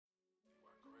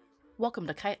Welcome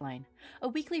to KiteLine, a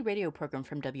weekly radio program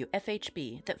from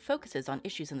WFHB that focuses on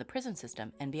issues in the prison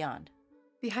system and beyond.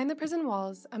 Behind the prison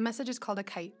walls, a message is called a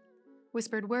kite.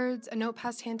 Whispered words, a note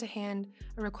passed hand to hand,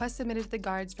 a request submitted to the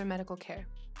guards for medical care.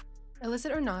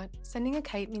 Illicit or not, sending a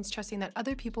kite means trusting that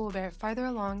other people will bear it farther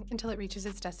along until it reaches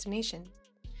its destination.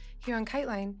 Here on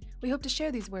KiteLine, we hope to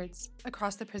share these words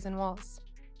across the prison walls.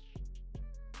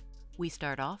 We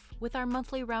start off with our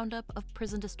monthly roundup of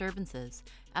prison disturbances,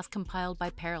 as compiled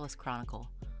by Perilous Chronicle,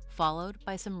 followed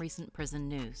by some recent prison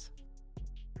news.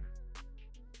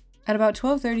 At about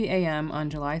 12:30 a.m. on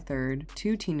July 3rd,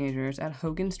 two teenagers at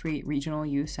Hogan Street Regional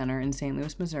Youth Center in St.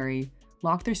 Louis, Missouri,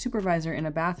 locked their supervisor in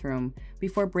a bathroom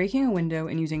before breaking a window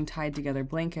and using tied-together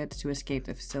blankets to escape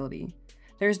the facility.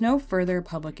 There is no further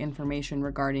public information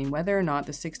regarding whether or not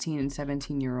the 16 and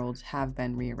 17-year-olds have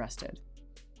been rearrested.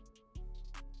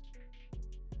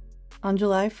 On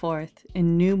July 4th,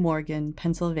 in New Morgan,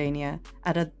 Pennsylvania,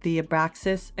 at the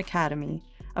Abraxas Academy,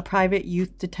 a private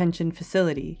youth detention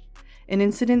facility, an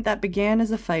incident that began as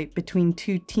a fight between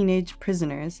two teenage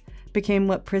prisoners became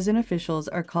what prison officials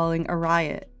are calling a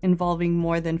riot involving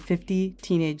more than 50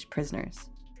 teenage prisoners.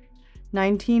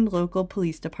 19 local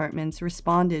police departments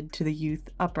responded to the youth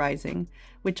uprising,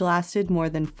 which lasted more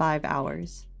than 5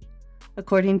 hours.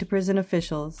 According to prison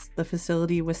officials, the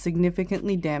facility was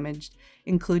significantly damaged,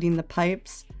 including the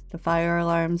pipes, the fire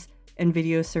alarms, and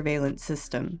video surveillance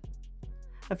system.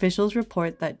 Officials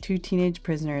report that 2 teenage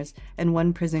prisoners and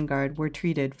 1 prison guard were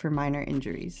treated for minor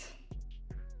injuries.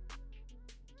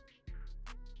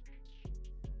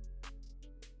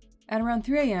 At around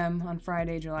 3 a.m. on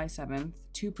Friday, July 7th,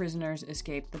 2 prisoners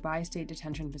escaped the Bi-State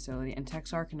Detention Facility in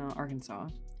Texarkana, Arkansas.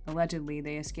 Allegedly,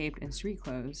 they escaped in street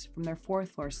clothes from their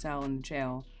 4th-floor cell in the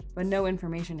jail, but no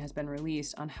information has been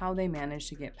released on how they managed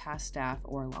to get past staff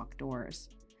or locked doors.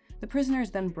 The prisoners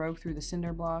then broke through the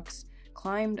cinder blocks,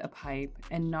 climbed a pipe,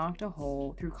 and knocked a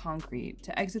hole through concrete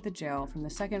to exit the jail from the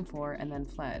 2nd floor and then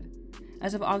fled.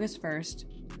 As of August 1st,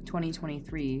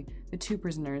 2023, the 2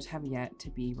 prisoners have yet to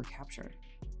be recaptured.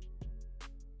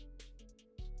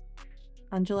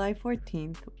 On July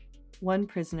 14th, 1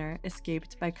 prisoner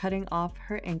escaped by cutting off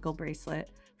her ankle bracelet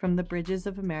from the Bridges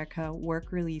of America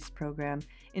work release program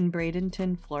in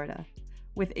Bradenton, Florida,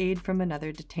 with aid from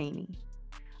another detainee.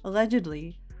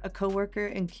 Allegedly, a coworker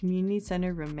and community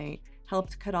center roommate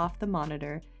helped cut off the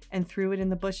monitor and threw it in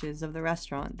the bushes of the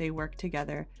restaurant they worked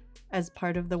together as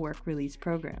part of the work release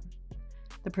program.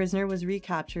 The prisoner was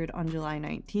recaptured on July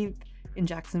 19th in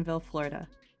Jacksonville, Florida.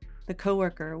 The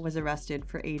coworker was arrested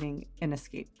for aiding an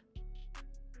escape.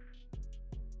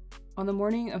 On the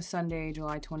morning of Sunday,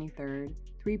 July 23rd,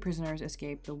 3 prisoners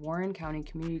escaped the Warren County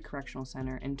Community Correctional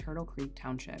Center in Turtle Creek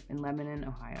Township in Lebanon,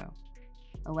 Ohio.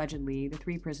 Allegedly, the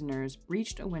 3 prisoners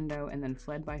breached a window and then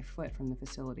fled by foot from the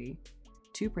facility.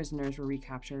 2 prisoners were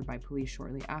recaptured by police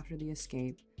shortly after the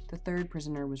escape. The 3rd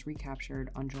prisoner was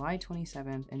recaptured on July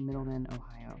 27th in Middleton,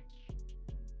 Ohio.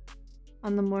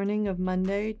 On the morning of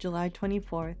Monday, July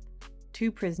 24th,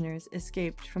 2 prisoners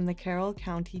escaped from the Carroll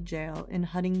County Jail in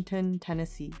Huntington,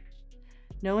 Tennessee.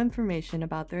 No information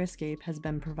about their escape has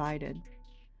been provided.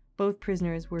 Both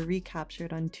prisoners were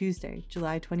recaptured on Tuesday,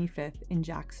 July 25th in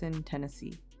Jackson,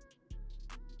 Tennessee.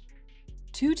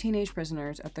 2 teenage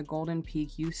prisoners at the Golden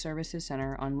Peak Youth Services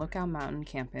Center on Lookout Mountain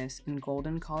campus in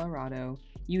Golden, Colorado,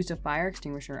 used a fire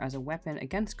extinguisher as a weapon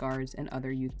against guards and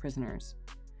other youth prisoners.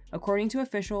 According to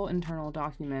official internal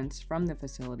documents from the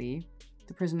facility,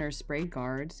 the prisoners sprayed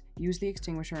guards, used the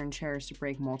extinguisher and chairs to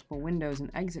break multiple windows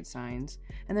and exit signs,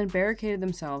 and then barricaded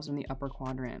themselves in the upper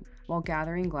quadrant, while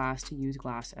gathering glass to use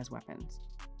glass as weapons.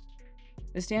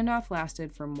 The standoff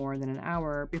lasted for more than an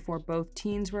hour before both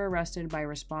teens were arrested by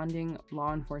responding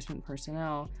law enforcement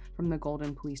personnel from the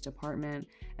Golden Police Department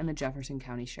and the Jefferson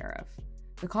County Sheriff.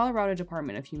 The Colorado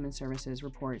Department of Human Services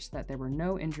reports that there were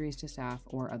no injuries to staff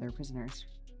or other prisoners.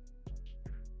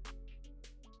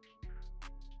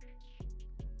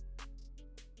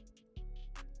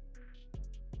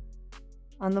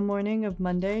 On the morning of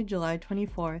Monday, July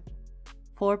 24th,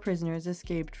 4 prisoners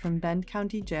escaped from Bend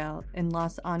County Jail in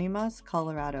Las Animas,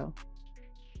 Colorado.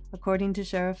 According to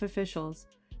sheriff officials,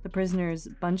 the prisoners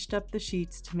bunched up the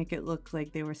sheets to make it look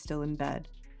like they were still in bed,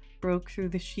 broke through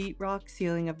the sheetrock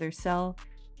ceiling of their cell,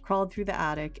 crawled through the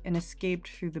attic, and escaped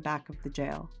through the back of the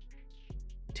jail.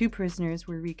 2 prisoners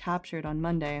were recaptured on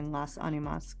Monday in Las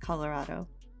Animas, Colorado.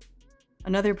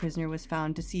 Another prisoner was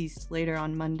found deceased later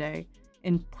on Monday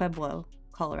in Pueblo,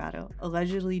 Colorado,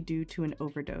 allegedly due to an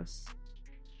overdose.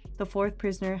 The 4th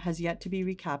prisoner has yet to be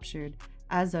recaptured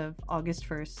as of August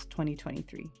 1st,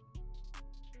 2023.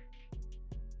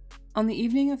 On the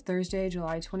evening of Thursday,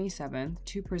 July 27th,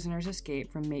 2 prisoners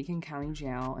escaped from Macon County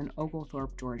Jail in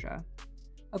Oglethorpe, Georgia.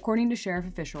 According to sheriff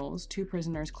officials, 2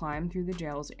 prisoners climbed through the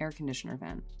jail's air conditioner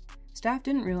vent. Staff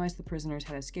didn't realize the prisoners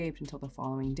had escaped until the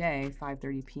following day,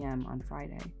 5:30 p.m. on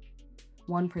Friday.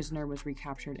 1 prisoner was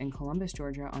recaptured in Columbus,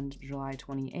 Georgia on July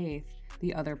 28th.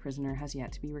 The other prisoner has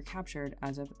yet to be recaptured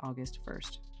as of August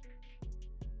 1st.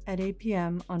 At 8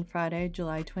 p.m. on Friday,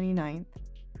 July 29th,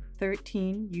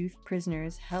 13 youth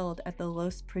prisoners held at the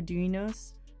Los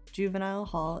Padrinos Juvenile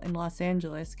Hall in Los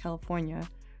Angeles, California,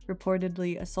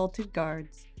 reportedly assaulted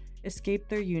guards, escaped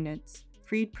their units,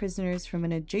 freed prisoners from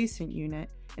an adjacent unit,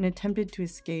 and attempted to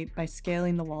escape by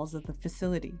scaling the walls of the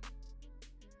facility.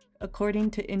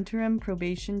 According to interim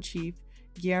probation chief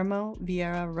Guillermo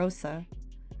Vieira Rosa,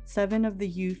 7 of the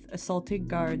youth assaulted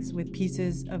guards with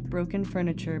pieces of broken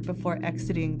furniture before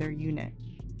exiting their unit.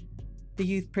 The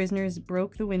youth prisoners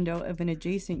broke the window of an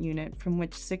adjacent unit from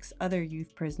which 6 other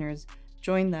youth prisoners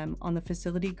joined them on the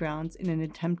facility grounds in an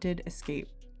attempted escape.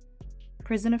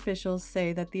 Prison officials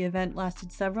say that the event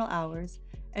lasted several hours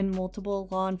and multiple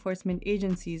law enforcement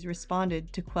agencies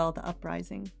responded to quell the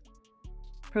uprising.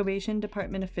 Probation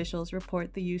department officials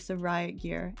report the use of riot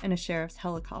gear and a sheriff's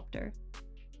helicopter.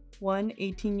 One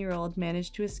 18-year-old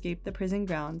managed to escape the prison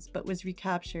grounds but was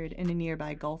recaptured in a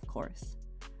nearby golf course.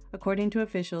 According to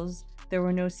officials, there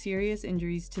were no serious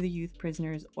injuries to the youth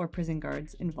prisoners or prison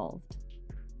guards involved.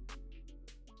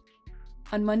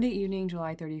 On Monday evening,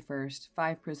 July 31st,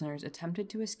 5 prisoners attempted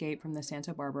to escape from the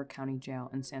Santa Barbara County Jail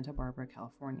in Santa Barbara,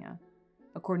 California.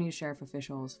 According to sheriff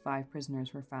officials, 5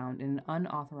 prisoners were found in an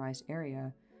unauthorized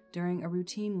area during a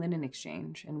routine linen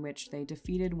exchange in which they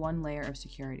defeated 1 layer of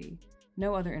security.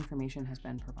 No other information has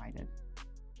been provided.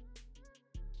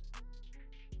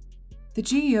 The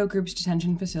GEO Group's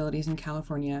detention facilities in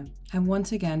California have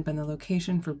once again been the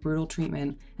location for brutal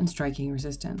treatment and striking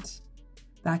resistance.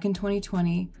 Back in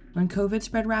 2020, when COVID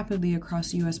spread rapidly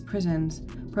across U.S. prisons,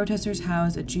 protesters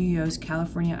housed at GEO's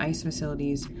California ICE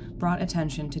facilities brought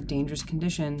attention to dangerous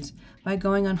conditions by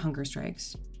going on hunger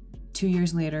strikes. 2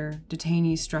 years later,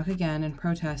 detainees struck again in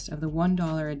protest of the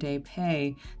 $1 a day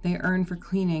pay they earn for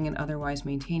cleaning and otherwise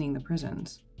maintaining the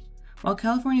prisons. While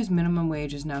California's minimum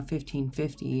wage is now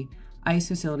 $15.50, ICE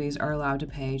facilities are allowed to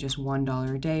pay just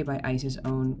 $1 a day by ICE's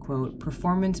own, quote,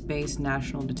 performance-based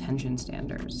national detention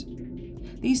standards.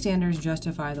 These standards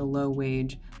justify the low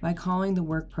wage by calling the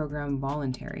work program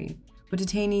voluntary, but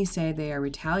detainees say they are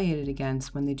retaliated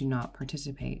against when they do not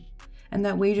participate, and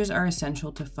that wages are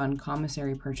essential to fund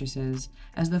commissary purchases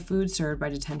as the food served by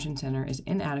detention center is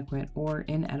inadequate or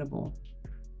inedible.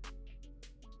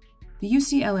 The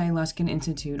UCLA Luskin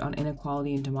Institute on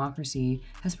Inequality and Democracy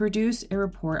has produced a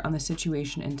report on the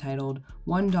situation entitled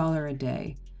 $1 a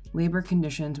Day, Labor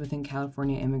Conditions Within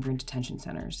California Immigrant Detention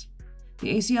Centers.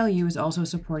 The ACLU is also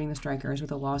supporting the strikers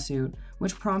with a lawsuit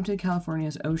which prompted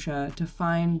California's OSHA to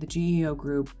fine the GEO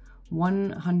Group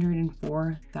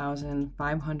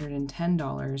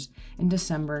 $104,510 in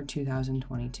December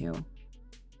 2022.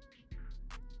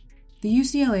 The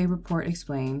UCLA report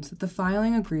explains that the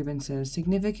filing of grievances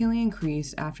significantly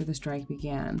increased after the strike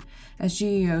began, as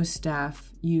GEO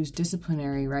staff used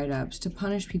disciplinary write-ups to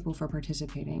punish people for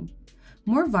participating.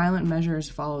 More violent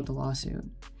measures followed the lawsuit.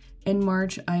 In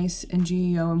March, ICE and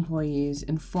GEO employees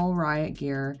in full riot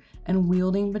gear and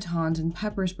wielding batons and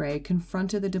pepper spray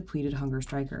confronted the depleted hunger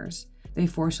strikers. They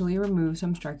forcibly removed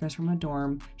some strikers from a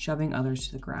dorm, shoving others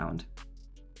to the ground.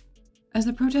 As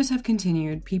the protests have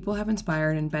continued, people have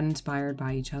inspired and been inspired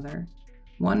by each other.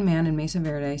 One man in Mesa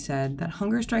Verde said that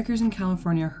hunger strikers in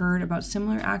California heard about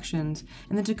similar actions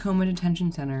in the Tacoma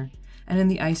Detention Center and in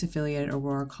the ICE-affiliated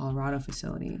Aurora, Colorado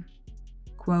facility.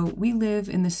 Quote, "We live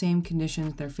in the same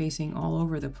conditions they're facing all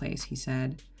over the place," he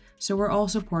said, "so we're all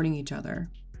supporting each other."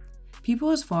 People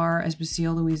as far as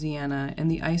Basile, Louisiana,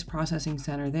 and the ICE processing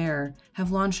center there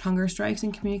have launched hunger strikes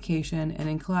in communication and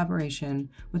in collaboration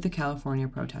with the California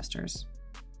protesters.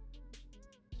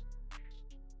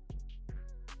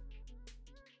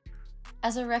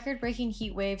 As a record-breaking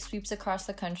heat wave sweeps across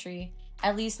the country,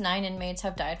 at least 9 inmates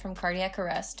have died from cardiac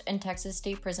arrest in Texas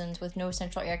state prisons with no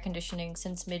central air conditioning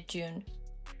since mid-June.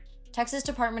 Texas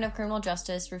Department of Criminal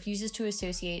Justice refuses to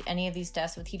associate any of these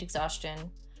deaths with heat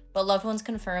exhaustion, but loved ones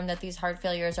confirm that these heart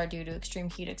failures are due to extreme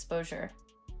heat exposure.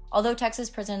 Although Texas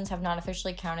prisons have not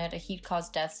officially counted a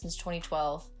heat-caused death since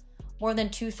 2012, more than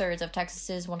 2/3 of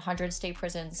Texas's 100 state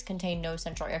prisons contain no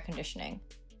central air conditioning.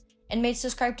 Inmates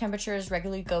describe temperatures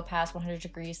regularly go past 100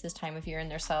 degrees this time of year in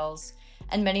their cells,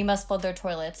 and many must flood their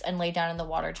toilets and lay down in the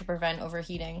water to prevent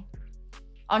overheating.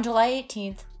 On July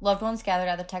 18th, loved ones gathered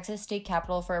at the Texas State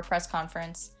Capitol for a press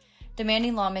conference,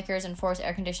 demanding lawmakers enforce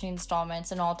air conditioning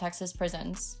installments in all Texas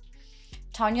prisons.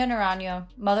 Tanya Naranjo,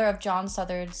 mother of John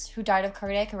Southards, who died of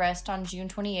cardiac arrest on June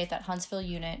 28th at Huntsville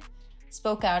Unit,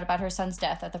 spoke out about her son's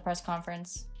death at the press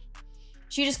conference.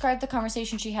 She described the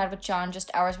conversation she had with John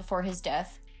just hours before his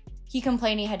death. He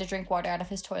complained he had to drink water out of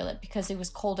his toilet because it was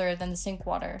colder than the sink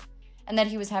water, and that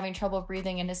he was having trouble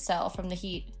breathing in his cell from the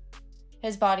heat.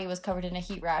 His body was covered in a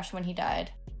heat rash when he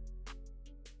died.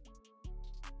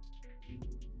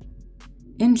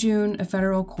 In June, a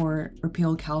federal court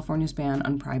repealed California's ban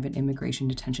on private immigration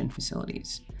detention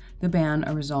facilities. The ban,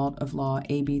 a result of Law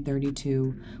AB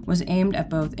 32, was aimed at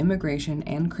both immigration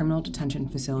and criminal detention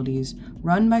facilities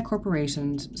run by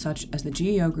corporations such as the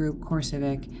GEO Group,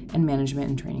 CoreCivic, and Management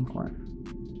and Training Corp.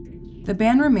 The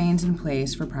ban remains in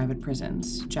place for private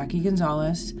prisons. Jackie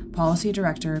Gonzalez, Policy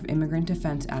Director of Immigrant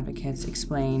Defense Advocates,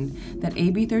 explained that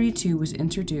AB 32 was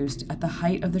introduced at the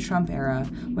height of the Trump era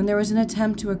when there was an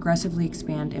attempt to aggressively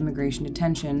expand immigration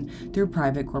detention through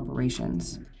private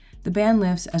corporations. The ban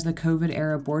lifts as the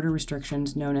COVID-era border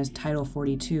restrictions known as Title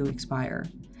 42 expire.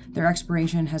 Their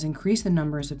expiration has increased the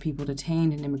numbers of people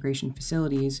detained in immigration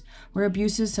facilities, where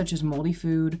abuses such as moldy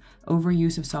food,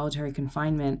 overuse of solitary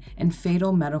confinement, and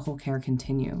fatal medical care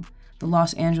continue. The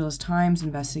Los Angeles Times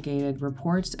investigated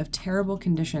reports of terrible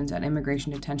conditions at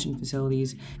immigration detention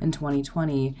facilities in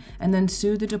 2020 and then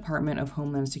sued the Department of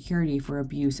Homeland Security for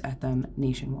abuse at them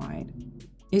nationwide.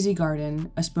 Izzy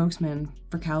Garden, a spokesman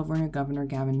for California Governor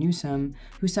Gavin Newsom,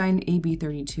 who signed AB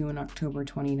 32 in October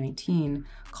 2019,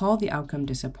 called the outcome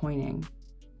disappointing.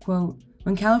 Quote,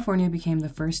 "When California became the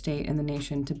first state in the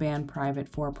nation to ban private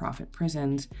for-profit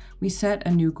prisons, we set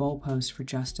a new goalpost for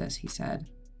justice," he said.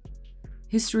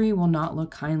 History will not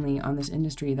look kindly on this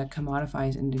industry that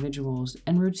commodifies individuals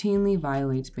and routinely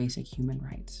violates basic human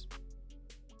rights.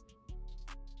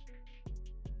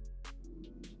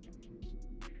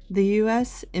 The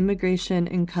U.S. Immigration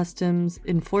and Customs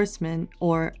Enforcement,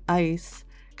 or ICE,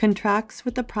 contracts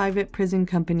with the private prison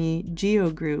company GEO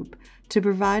Group to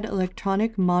provide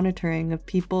electronic monitoring of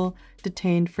people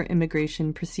detained for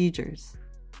immigration procedures.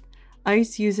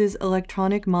 ICE uses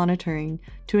electronic monitoring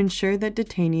to ensure that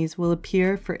detainees will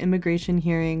appear for immigration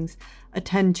hearings,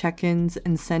 attend check-ins,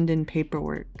 and send in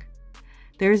paperwork.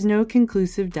 There is no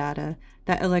conclusive data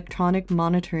that electronic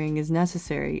monitoring is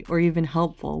necessary or even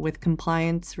helpful with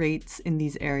compliance rates in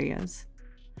these areas.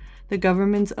 The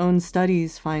government's own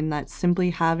studies find that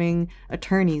simply having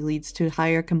attorney leads to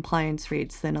higher compliance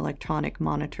rates than electronic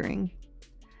monitoring.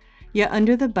 Yet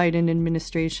under the Biden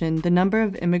administration, the number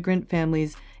of immigrant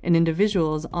families and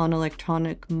individuals on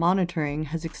electronic monitoring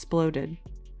has exploded.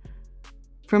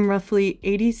 From roughly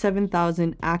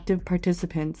 87,000 active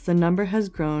participants, the number has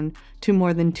grown to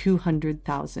more than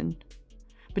 200,000.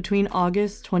 Between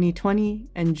August 2020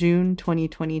 and June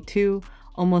 2022,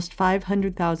 almost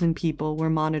 500,000 people were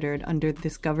monitored under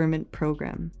this government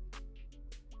program.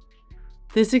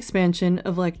 This expansion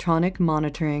of electronic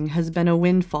monitoring has been a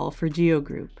windfall for GEO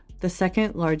Group, the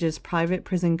second largest private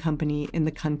prison company in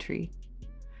the country.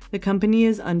 The company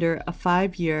is under a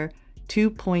 5-year,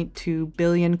 $2.2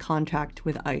 billion contract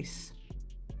with ICE.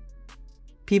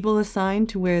 People assigned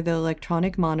to wear the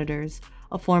electronic monitors,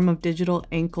 a form of digital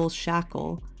ankle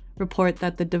shackle, report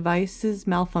that the devices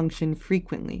malfunction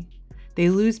frequently. They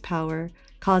lose power,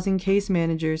 causing case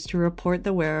managers to report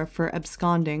the wearer for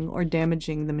absconding or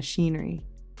damaging the machinery.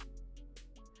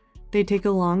 They take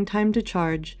a long time to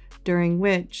charge, during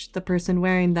which the person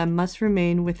wearing them must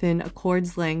remain within a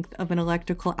cord's length of an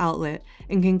electrical outlet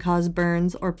and can cause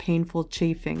burns or painful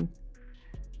chafing.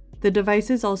 The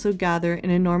devices also gather an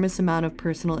enormous amount of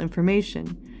personal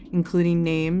information, including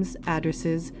names,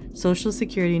 addresses, social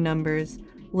security numbers,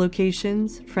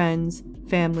 locations, friends,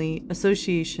 family,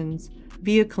 associations,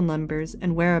 vehicle numbers,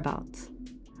 and whereabouts.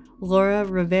 Laura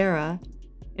Rivera,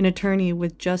 an attorney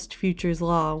with Just Futures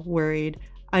Law, worried,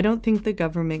 "I don't think the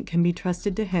government can be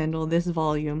trusted to handle this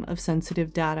volume of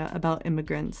sensitive data about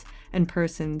immigrants and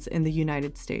persons in the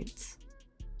United States."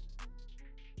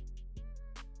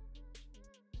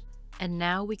 And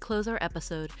now we close our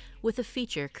episode with a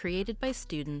feature created by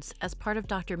students as part of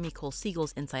Dr. Nicole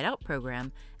Siegel's Inside Out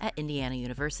program at Indiana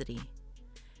University.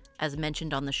 As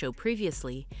mentioned on the show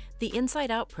previously, the Inside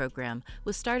Out program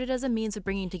was started as a means of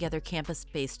bringing together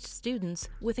campus-based students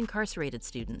with incarcerated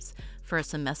students for a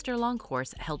semester-long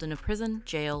course held in a prison,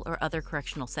 jail, or other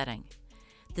correctional setting.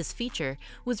 This feature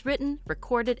was written,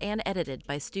 recorded, and edited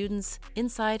by students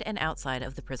inside and outside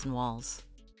of the prison walls.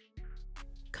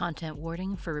 Content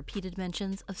warning for repeated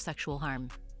mentions of sexual harm.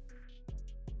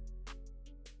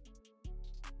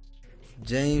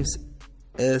 James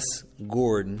S.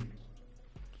 Gordon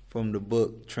from the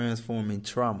book Transforming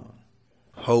Trauma.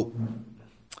 Hope.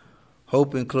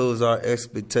 Hope includes our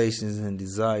expectations and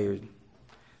desire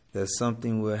that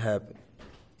something will happen.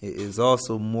 It is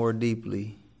also more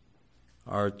deeply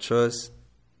our trust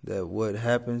that what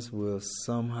happens will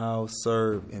somehow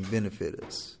serve and benefit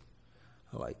us.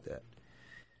 I like that.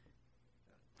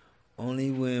 Only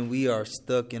when we are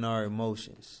stuck in our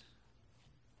emotions,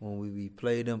 when we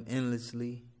replay them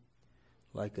endlessly,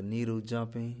 like a needle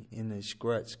jumping in a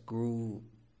scratched groove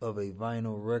of a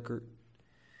vinyl record,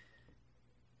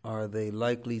 are they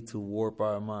likely to warp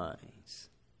our minds,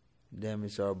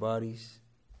 damage our bodies,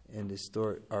 and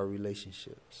distort our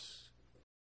relationships.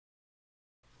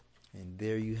 And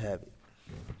there you have it,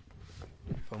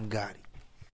 from Gotti.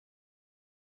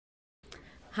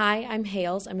 Hi, I'm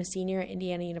Hales. I'm a senior at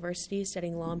Indiana University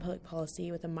studying law and public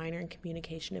policy with a minor in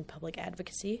communication and public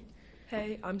advocacy.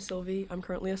 Hey, I'm Sylvie. I'm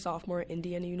currently a sophomore at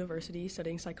Indiana University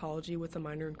studying psychology with a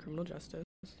minor in criminal justice.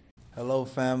 Hello,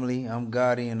 family. I'm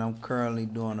Gotti, and I'm currently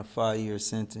doing a 5-year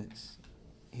sentence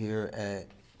here at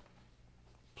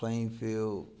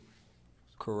Plainfield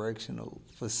Correctional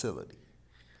Facility.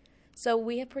 So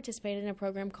we have participated in a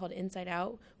program called Inside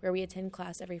Out, where we attend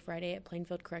class every Friday at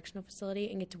Plainfield Correctional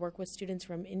Facility and get to work with students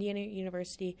from Indiana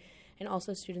University and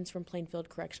also students from Plainfield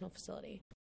Correctional Facility.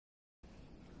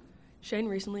 Shane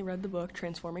recently read the book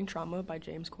Transforming Trauma by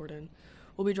James Corden.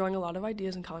 We'll be drawing a lot of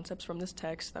ideas and concepts from this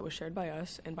text that was shared by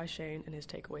us and by Shane and his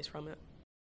takeaways from it.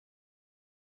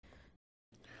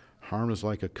 Harm is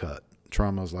like a cut.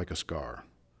 Trauma is like a scar.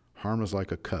 Harm is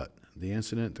like a cut. The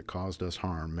incident that caused us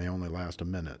harm may only last a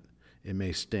minute. It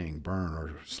may sting, burn,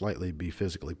 or slightly be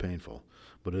physically painful,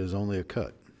 but it is only a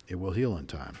cut. It will heal in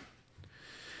time.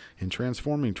 In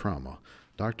Transforming Trauma,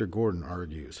 Dr. Gordon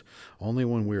argues, only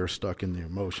when we are stuck in the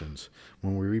emotions,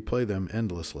 when we replay them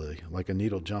endlessly, like a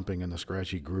needle jumping in the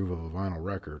scratchy groove of a vinyl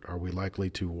record, are we likely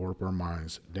to warp our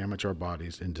minds, damage our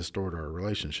bodies, and distort our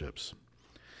relationships.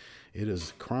 It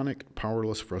is chronic,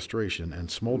 powerless frustration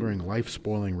and smoldering,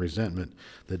 life-spoiling resentment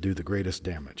that do the greatest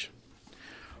damage.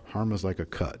 Harm is like a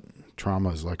cut. Trauma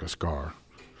is like a scar.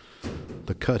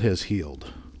 The cut has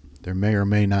healed. There may or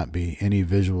may not be any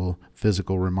visual,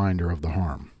 physical reminder of the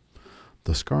harm.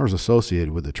 The scars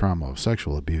associated with the trauma of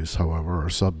sexual abuse, however, are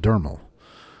subdermal.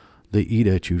 They eat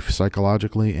at you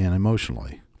psychologically and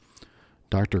emotionally.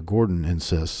 Dr. Gordon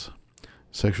insists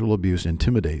sexual abuse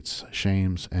intimidates,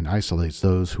 shames, and isolates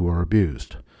those who are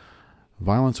abused.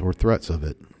 Violence or threats of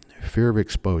it, fear of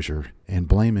exposure, and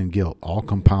blame and guilt all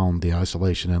compound the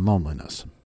isolation and loneliness.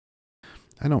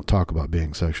 I don't talk about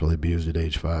being sexually abused at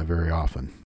age 5 very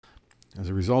often. As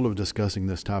a result of discussing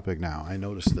this topic now, I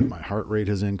notice that my heart rate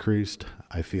has increased,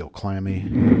 I feel clammy,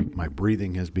 my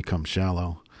breathing has become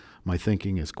shallow, my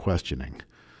thinking is questioning.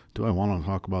 Do I want to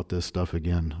talk about this stuff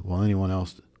again? Will anyone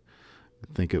else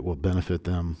think it will benefit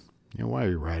them? Why are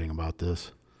you writing about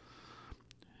this?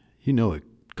 It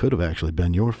could have actually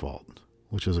been your fault,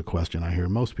 which is a question I hear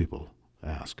most people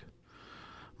ask.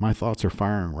 My thoughts are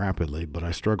firing rapidly, but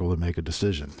I struggle to make a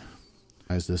decision,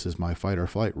 as this is my fight or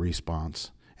flight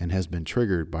response and has been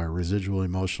triggered by residual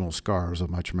emotional scars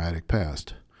of my traumatic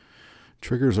past.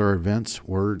 Triggers are events,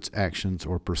 words, actions,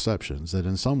 or perceptions that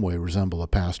in some way resemble a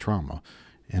past trauma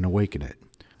and awaken it.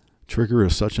 Trigger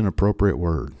is such an appropriate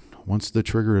word. Once the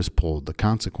trigger is pulled, the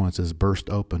consequences burst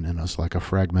open in us like a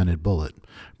fragmented bullet,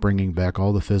 bringing back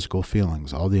all the physical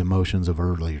feelings, all the emotions of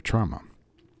earlier trauma.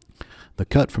 The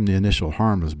cut from the initial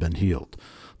harm has been healed.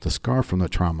 The scar from the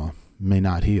trauma may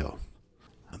not heal.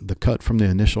 The cut from the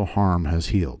initial harm has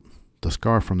healed. The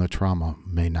scar from the trauma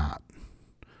may not.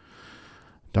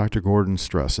 Dr. Gordon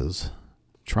stresses,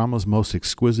 trauma's most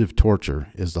exquisite torture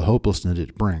is the hopelessness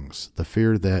it brings, the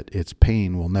fear that its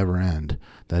pain will never end,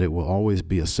 that it will always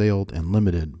be assailed and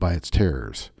limited by its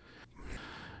terrors.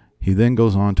 He then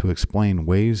goes on to explain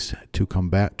ways to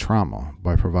combat trauma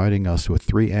by providing us with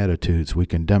 3 attitudes we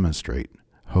can demonstrate: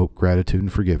 hope, gratitude,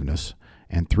 and forgiveness,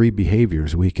 and 3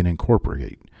 behaviors we can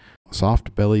incorporate: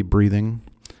 soft belly breathing,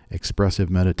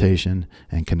 expressive meditation,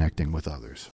 and connecting with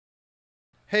others.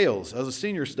 Hales, as a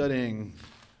senior studying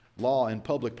law and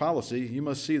public policy, you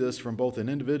must see this from both an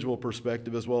individual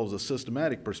perspective as well as a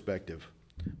systematic perspective.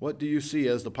 What do you see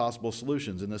as the possible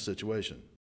solutions in this situation?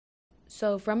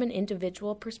 So from an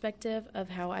individual perspective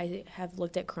of how I have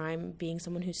looked at crime, being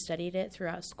someone who studied it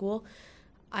throughout school,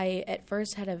 I at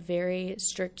first had a very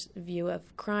strict view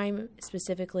of crime,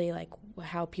 specifically like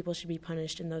how people should be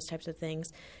punished and those types of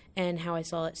things, and how I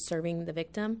saw it serving the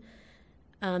victim.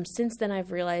 Since then,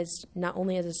 I've realized, not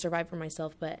only as a survivor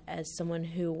myself, but as someone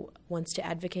who wants to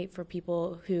advocate for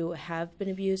people who have been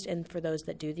abused and for those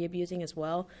that do the abusing as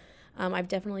well, I've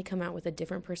definitely come out with a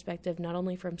different perspective, not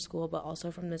only from school, but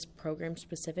also from this program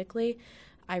specifically.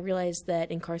 I realized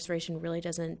that incarceration really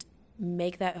doesn't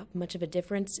make that much of a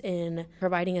difference in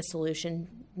providing a solution,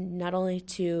 not only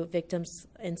to victims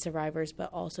and survivors,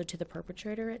 but also to the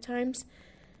perpetrator at times.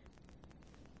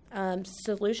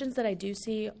 Solutions that I do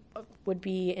see would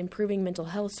be improving mental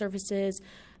health services,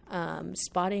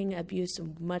 spotting abuse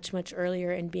much, much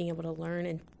earlier, and being able to learn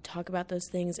and talk about those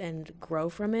things and grow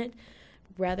from it.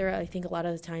 Rather, I think a lot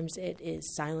of the times it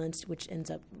is silenced, which ends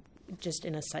up just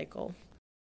in a cycle.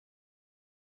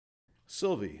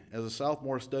 Sylvie, as a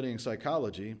sophomore studying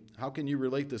psychology, how can you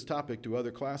relate this topic to other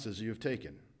classes you've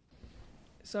taken?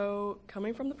 So,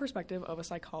 coming from the perspective of a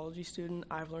psychology student,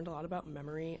 I've learned a lot about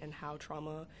memory and how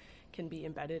trauma can be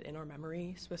embedded in our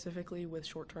memory, specifically with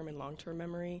short-term and long-term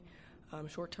memory.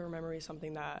 Short-term memory is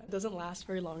something that doesn't last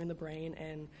very long in the brain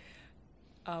and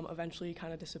eventually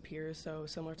kind of disappears. So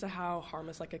similar to how harm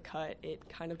is like a cut, it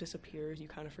kind of disappears, you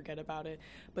kind of forget about it.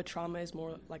 But trauma is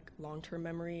more like long-term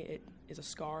memory. It is a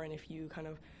scar, and if you kind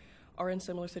of are in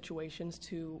similar situations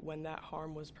to when that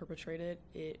harm was perpetrated,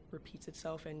 it repeats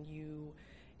itself, and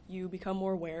you become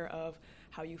more aware of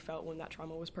how you felt when that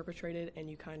trauma was perpetrated, and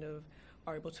you kind of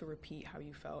are able to repeat how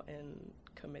you felt and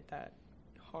commit that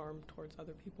harm towards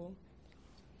other people.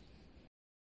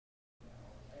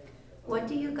 What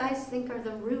do you guys think are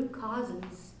the root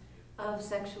causes of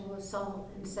sexual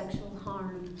assault and sexual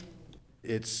harm?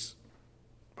 It's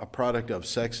a product of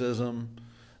sexism,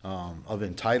 of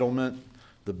entitlement,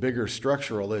 the bigger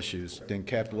structural issues. Then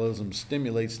capitalism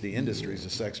stimulates the industries, the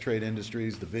sex trade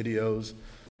industries, the videos.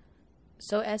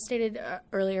 So as stated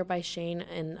earlier by Shane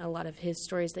and a lot of his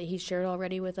stories that he shared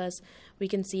already with us, we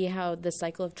can see how the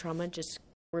cycle of trauma just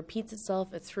repeats itself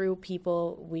through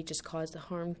people. We just cause the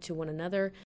harm to one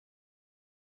another.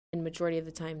 And majority of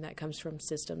the time that comes from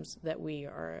systems that we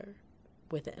are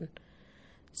within.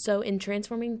 So in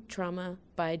Transforming Trauma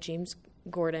by James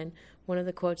Gordon, one of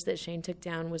the quotes that Shane took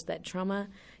down was that trauma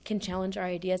can challenge our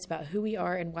ideas about who we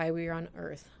are and why we are on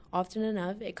Earth. Often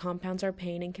enough, it compounds our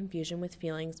pain and confusion with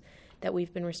feelings that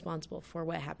we've been responsible for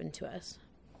what happened to us.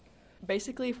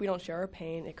 Basically, if we don't share our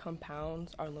pain, it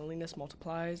compounds, our loneliness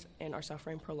multiplies, and our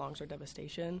suffering prolongs our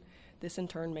devastation. This in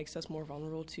turn makes us more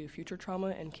vulnerable to future trauma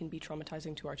and can be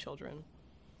traumatizing to our children.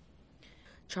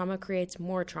 Trauma creates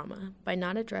more trauma. By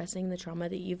not addressing the trauma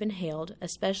that you've inhaled,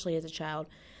 especially as a child,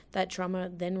 that trauma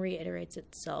then reiterates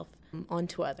itself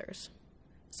onto others.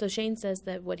 So Shane says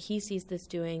that what he sees this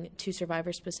doing to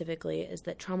survivors specifically is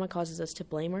that trauma causes us to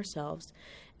blame ourselves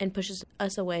and pushes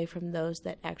us away from those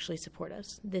that actually support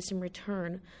us. This in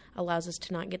return allows us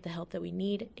to not get the help that we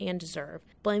need and deserve.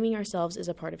 Blaming ourselves is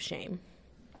a part of shame.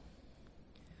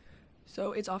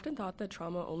 So it's often thought that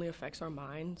trauma only affects our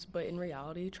minds, but in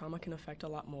reality, trauma can affect a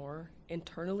lot more.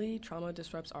 Internally, trauma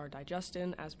disrupts our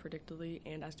digestion as predictably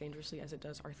and as dangerously as it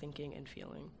does our thinking and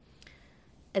feeling.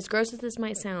 As gross as this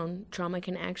might sound, trauma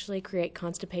can actually create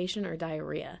constipation or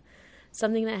diarrhea.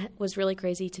 Something that was really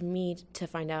crazy to me to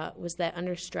find out was that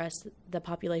under stress, the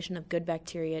population of good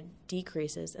bacteria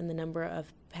decreases and the number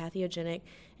of pathogenic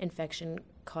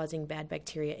infection-causing bad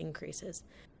bacteria increases.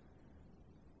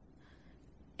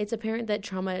 It's apparent that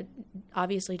trauma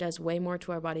obviously does way more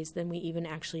to our bodies than we even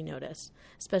actually notice,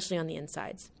 especially on the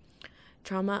insides.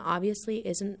 Trauma obviously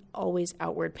isn't always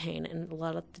outward pain, and a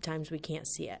lot of the times we can't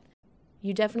see it.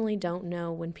 You definitely don't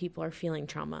know when people are feeling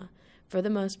trauma, for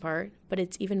the most part, but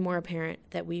it's even more apparent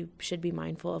that we should be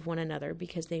mindful of one another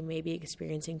because they may be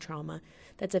experiencing trauma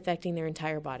that's affecting their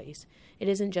entire bodies. It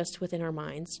isn't just within our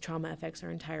minds, trauma affects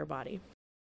our entire body.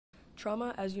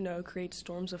 Trauma, as you know, creates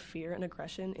storms of fear and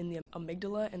aggression in the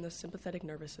amygdala and the sympathetic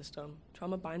nervous system.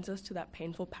 Trauma binds us to that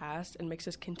painful past and makes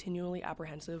us continually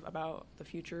apprehensive about the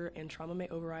future, and trauma may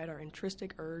override our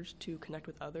intrinsic urge to connect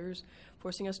with others,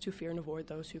 forcing us to fear and avoid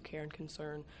those who care and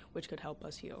concern, which could help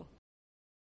us heal.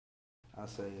 I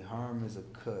say harm is a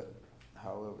cut.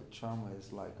 However, trauma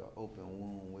is like an open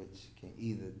wound which can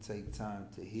either take time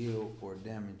to heal or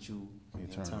damage you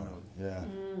internally. Yeah.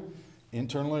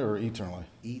 Internally or eternally?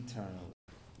 Eternally.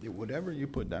 Whatever you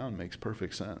put down makes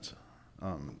perfect sense.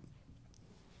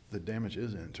 The damage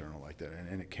is internal like that,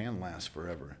 and it can last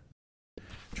forever.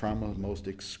 Trauma's most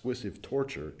exquisite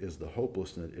torture is the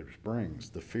hopelessness it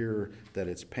brings, the fear that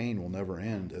its pain will never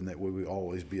end and that we will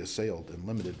always be assailed and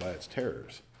limited by its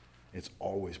terrors. It's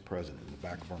always present in the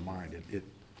back of our mind. It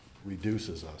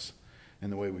reduces us. And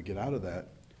the way we get out of that,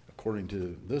 according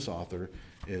to this author,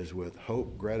 is with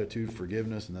hope, gratitude,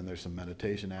 forgiveness, and then there's some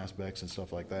meditation aspects and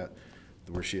stuff like that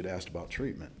where she had asked about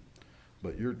treatment.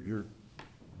 But you're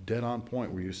dead on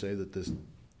point where you say that this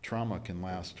trauma can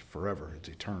last forever. It's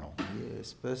eternal. Yeah,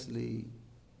 especially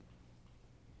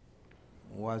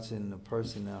watching the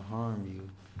person that harmed you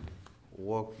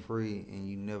walk free, and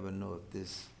you never know if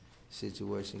this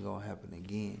situation gonna happen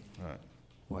again Right.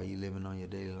 while you living on your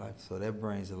daily life. So that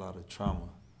brings a lot of trauma.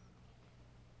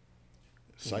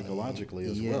 Psychologically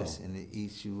as well. Yes, and it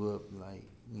eats you up. Like,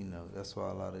 you know, that's why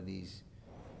a lot of these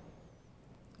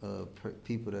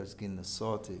people that's getting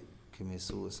assaulted commit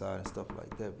suicide and stuff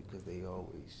like that, because they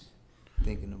always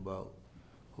thinking about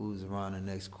who's around the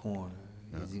next corner.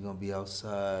 Yeah. Is he gonna be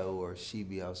outside, or she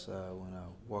be outside when I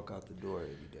walk out the door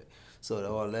every day?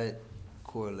 So all that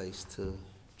correlates to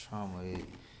trauma.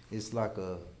 It's like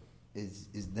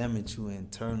it's damaging you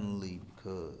internally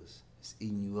because it's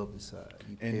eating you up inside.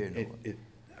 You paranoid.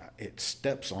 It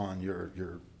steps on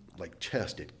your like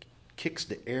chest. It kicks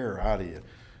the air out of you.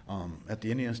 At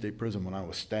the Indiana State Prison, when I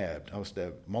was stabbed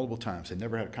multiple times. I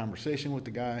never had a conversation with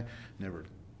the guy.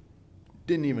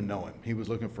 Didn't even know him. He was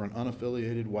looking for an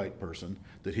unaffiliated white person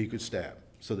that he could stab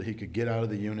so that he could get out of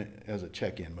the unit as a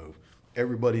check-in move.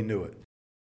 Everybody knew it.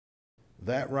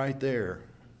 That right there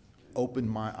opened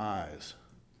my eyes,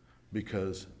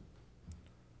 because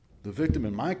the victim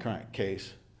in my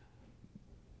case,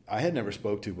 I had never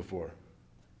spoke to before.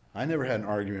 I never had an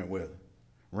argument with.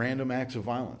 Random acts of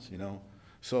violence, you know.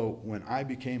 So when I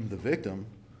became the victim,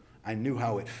 I knew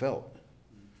how it felt.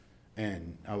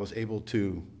 And I was able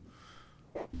to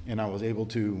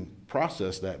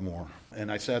process that more.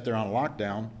 And I sat there on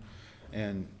lockdown,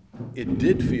 and it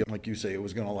did feel, like you say, it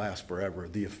was going to last forever,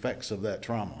 the effects of that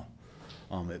trauma.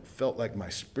 It felt like my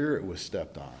spirit was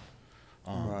stepped on.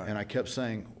 Right. And I kept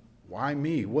saying, why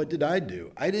me? What did I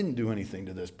do? I didn't do anything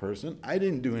to this person. I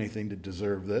didn't do anything to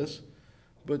deserve this.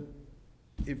 But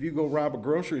if you go rob a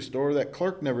grocery store, that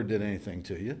clerk never did anything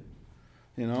to you.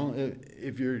 You know,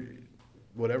 if you're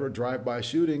whatever drive-by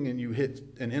shooting and you hit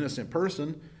an innocent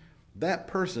person, that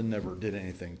person never did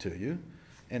anything to you.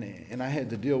 And I had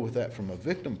to deal with that from a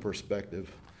victim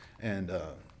perspective, and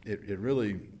it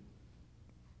really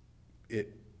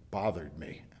bothered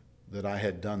me that I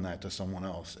had done that to someone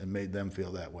else and made them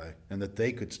feel that way, and that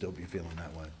they could still be feeling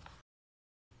that way.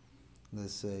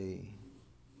 Let's say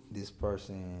this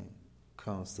person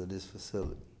comes to this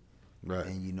facility, Right.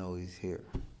 and you know he's here.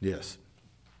 Yes.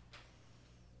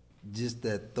 Just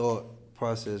that thought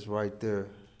process right there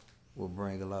will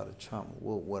bring a lot of trauma.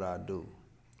 What I do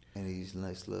in these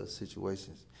next little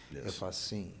situations, Yes. if I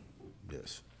see.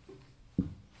 Yes.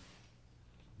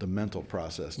 The mental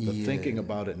process, the Yeah. thinking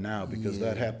about it now, because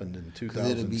that happened in 'Cause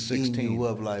it'll be 2016. eating you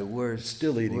up like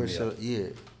Still eating me up. Yeah,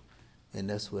 and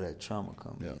that's where that trauma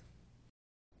comes in.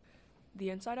 The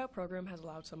Inside Out program has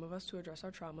allowed some of us to address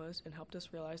our traumas and helped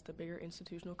us realize the bigger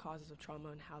institutional causes of trauma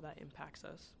and how that impacts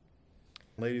us.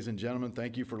 Ladies and gentlemen,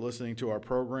 thank you for listening to our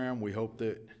program. We hope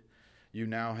that you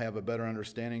now have a better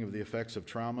understanding of the effects of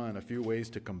trauma and a few ways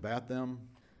to combat them.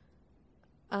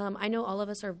 I know all of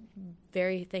us are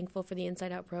very thankful for the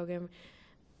Inside Out program.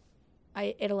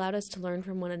 It allowed us to learn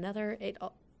from one another. It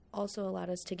also allowed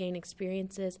us to gain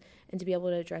experiences and to be able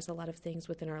to address a lot of things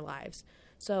within our lives.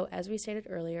 So as we stated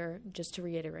earlier, just to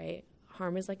reiterate,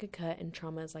 harm is like a cut and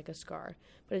trauma is like a scar.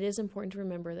 But it is important to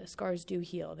remember that scars do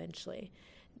heal eventually.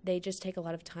 They just take a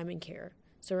lot of time and care.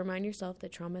 So remind yourself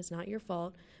that trauma is not your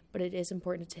fault, but it is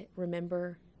important to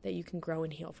remember that you can grow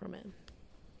and heal from it.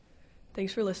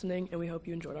 Thanks for listening, and we hope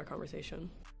you enjoyed our conversation.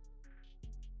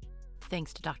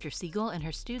 Thanks to Dr. Siegel and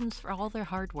her students for all their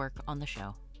hard work on the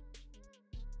show.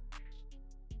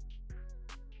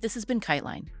 This has been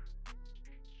KiteLine.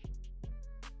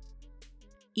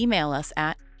 Email us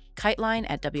at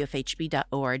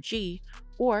kiteline@wfhb.org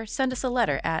or send us a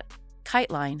letter at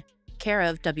KiteLine, care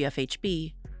of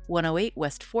WFHB, 108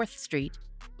 West 4th Street,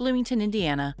 Bloomington,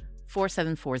 Indiana,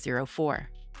 47404.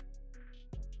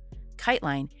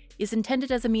 KiteLine is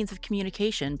intended as a means of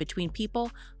communication between people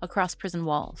across prison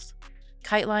walls.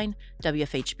 KiteLine,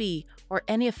 WFHB, or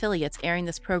any affiliates airing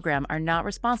this program are not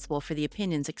responsible for the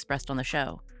opinions expressed on the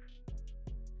show.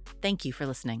 Thank you for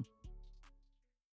listening.